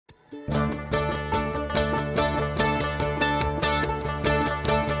There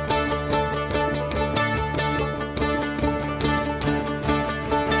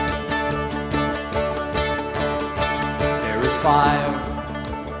is fire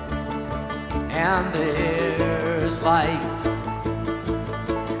and there's light,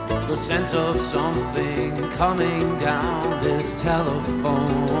 the sense of something coming down this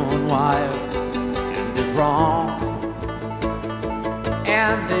telephone wire. And there's wrong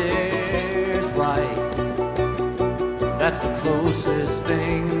and there's right, that's the closest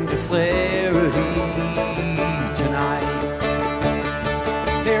thing to clarity tonight.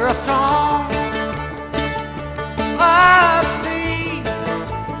 There are songs I've seen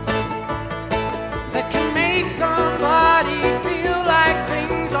that can make somebody feel like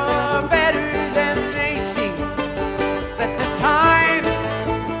things are better than they seem. That there's time,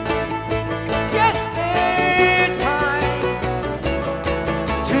 yes, there's time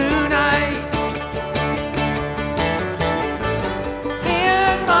tonight.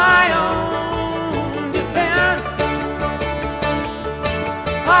 In my own defense,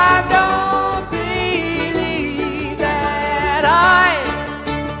 I don't believe that I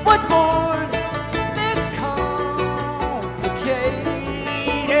was born this complicated.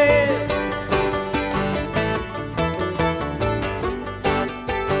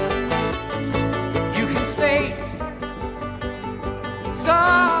 You can state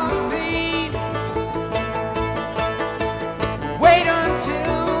something, wait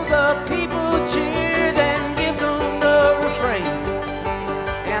until the people cheer, then give them the refrain,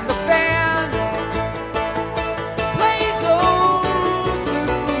 and the band plays those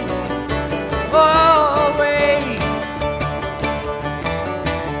blues away.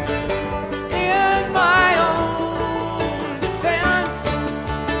 In my own defense,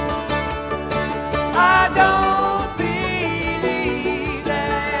 I don't believe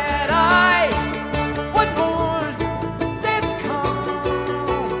that I was born this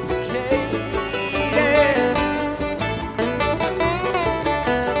complicated.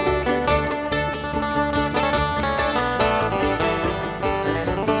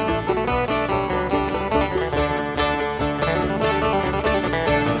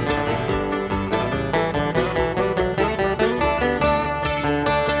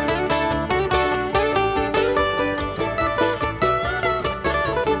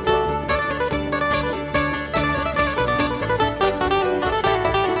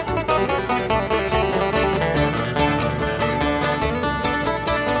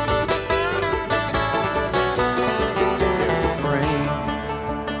 There's a frame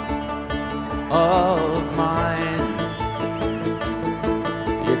of mine,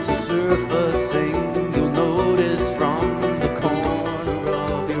 it's a surfacing you'll notice from the corner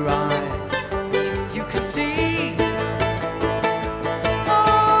of your eye. You can see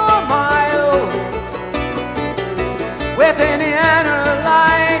 4 miles with an inner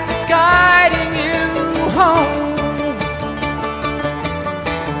light that's guiding you home.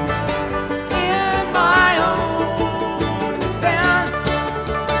 In my own defense,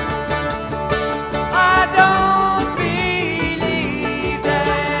 I don't believe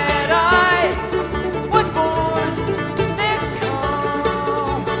that I was born this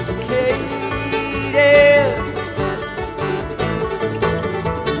complicated.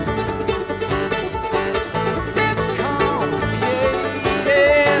 This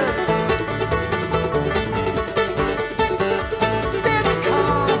complicated. This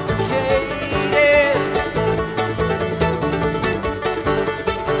complicated.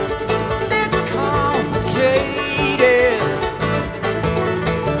 This complicated.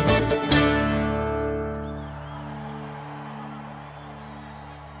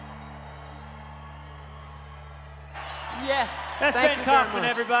 Yeah. That's Thank Ben you very Kaufman,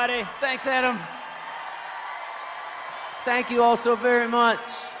 much. everybody. Thanks, Adam. Thank you all so very much.